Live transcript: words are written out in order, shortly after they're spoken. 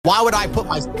Why would I put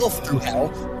myself through hell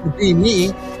to be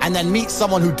me and then meet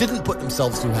someone who didn't put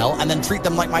themselves through hell and then treat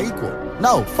them like my equal?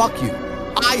 No, fuck you.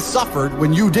 I suffered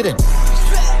when you didn't.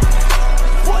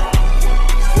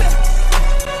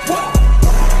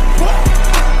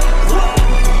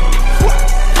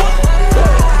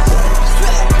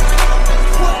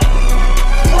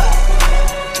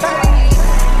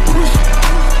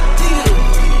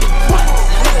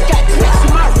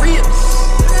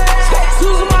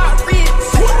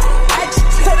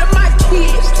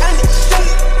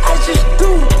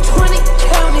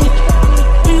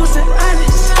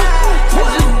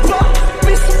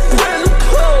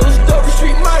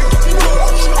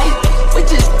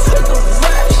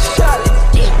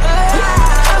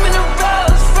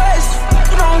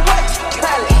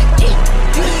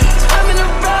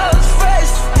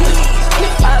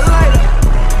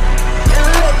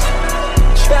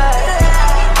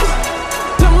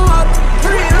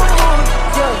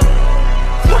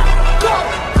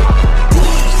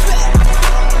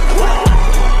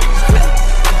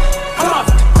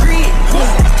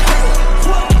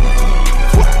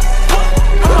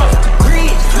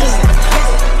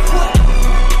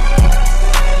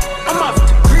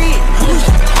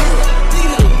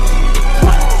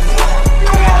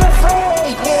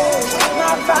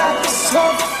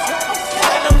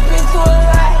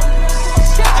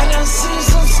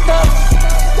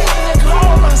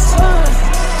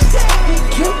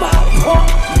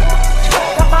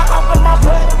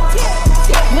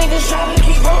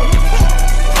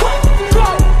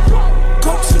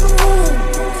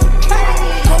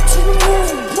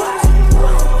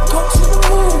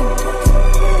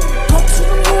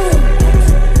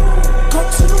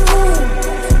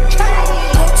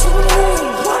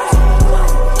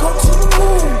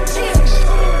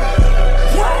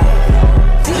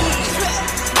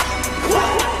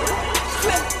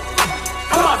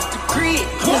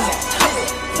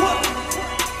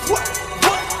 What?